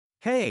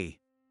Hey!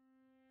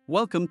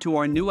 Welcome to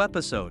our new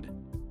episode.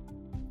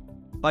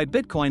 Buy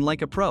Bitcoin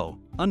like a pro,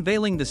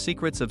 unveiling the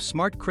secrets of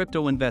smart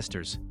crypto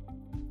investors.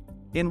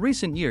 In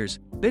recent years,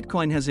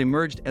 Bitcoin has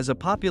emerged as a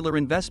popular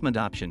investment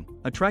option,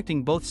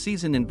 attracting both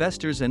seasoned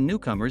investors and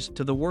newcomers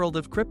to the world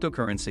of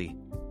cryptocurrency.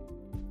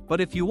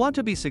 But if you want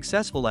to be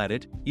successful at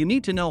it, you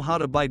need to know how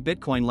to buy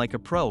Bitcoin like a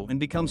pro and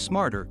become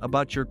smarter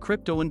about your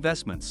crypto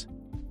investments.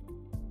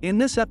 In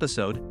this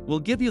episode, we'll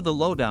give you the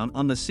lowdown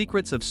on the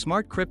secrets of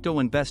smart crypto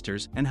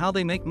investors and how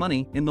they make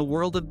money in the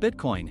world of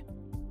Bitcoin.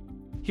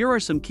 Here are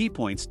some key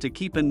points to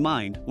keep in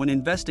mind when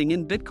investing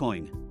in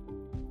Bitcoin.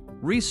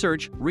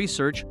 Research.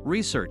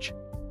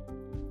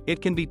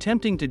 It can be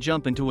tempting to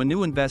jump into a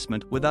new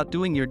investment without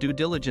doing your due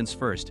diligence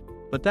first,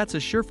 but that's a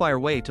surefire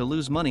way to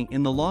lose money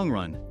in the long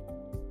run.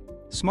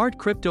 Smart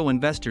crypto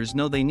investors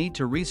know they need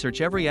to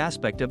research every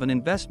aspect of an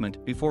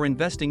investment before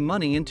investing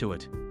money into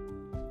it.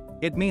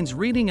 It means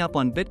reading up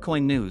on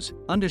Bitcoin news,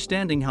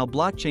 understanding how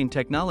blockchain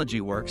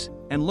technology works,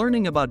 and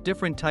learning about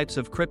different types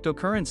of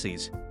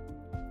cryptocurrencies.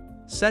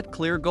 Set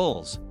clear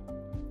goals.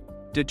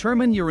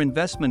 Determine your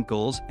investment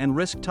goals and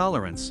risk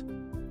tolerance.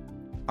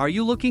 Are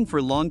you looking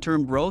for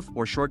long-term growth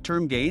or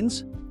short-term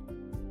gains?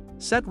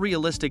 Set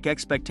realistic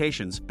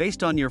expectations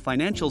based on your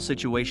financial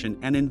situation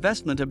and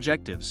investment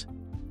objectives.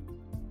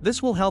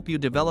 This will help you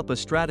develop a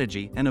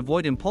strategy and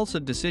avoid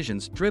impulsive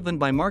decisions driven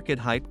by market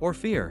hype or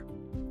fear.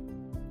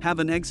 Have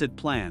an exit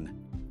plan.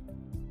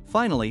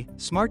 Finally,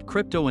 smart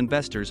crypto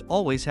investors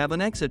always have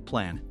an exit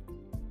plan.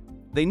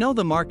 They know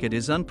the market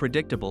is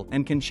unpredictable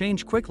and can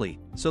change quickly,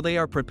 so they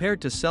are prepared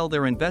to sell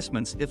their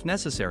investments if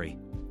necessary.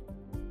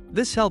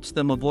 This helps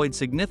them avoid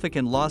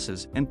significant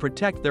losses and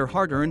protect their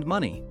hard-earned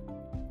money.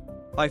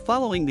 By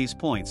following these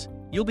points,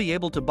 you'll be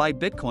able to buy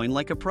Bitcoin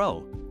like a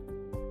pro.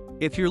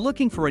 If you're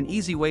looking for an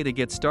easy way to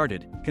get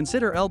started,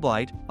 consider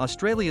Elbyte,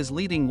 Australia's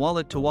leading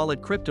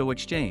wallet-to-wallet crypto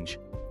exchange.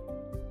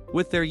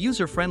 With their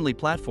user-friendly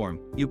platform,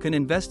 you can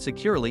invest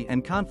securely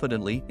and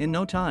confidently in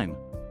no time.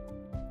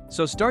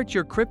 So start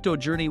your crypto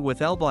journey with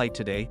Elbyte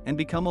today and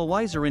become a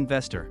wiser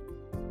investor.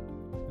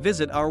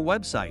 Visit our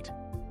website,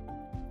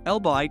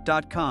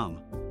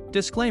 elbyte.com.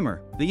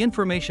 Disclaimer: the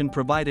information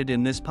provided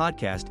in this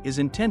podcast is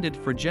intended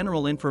for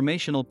general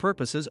informational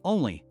purposes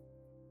only.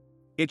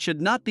 It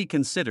should not be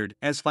considered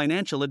as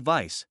financial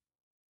advice.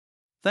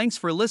 Thanks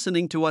for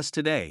listening to us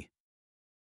today.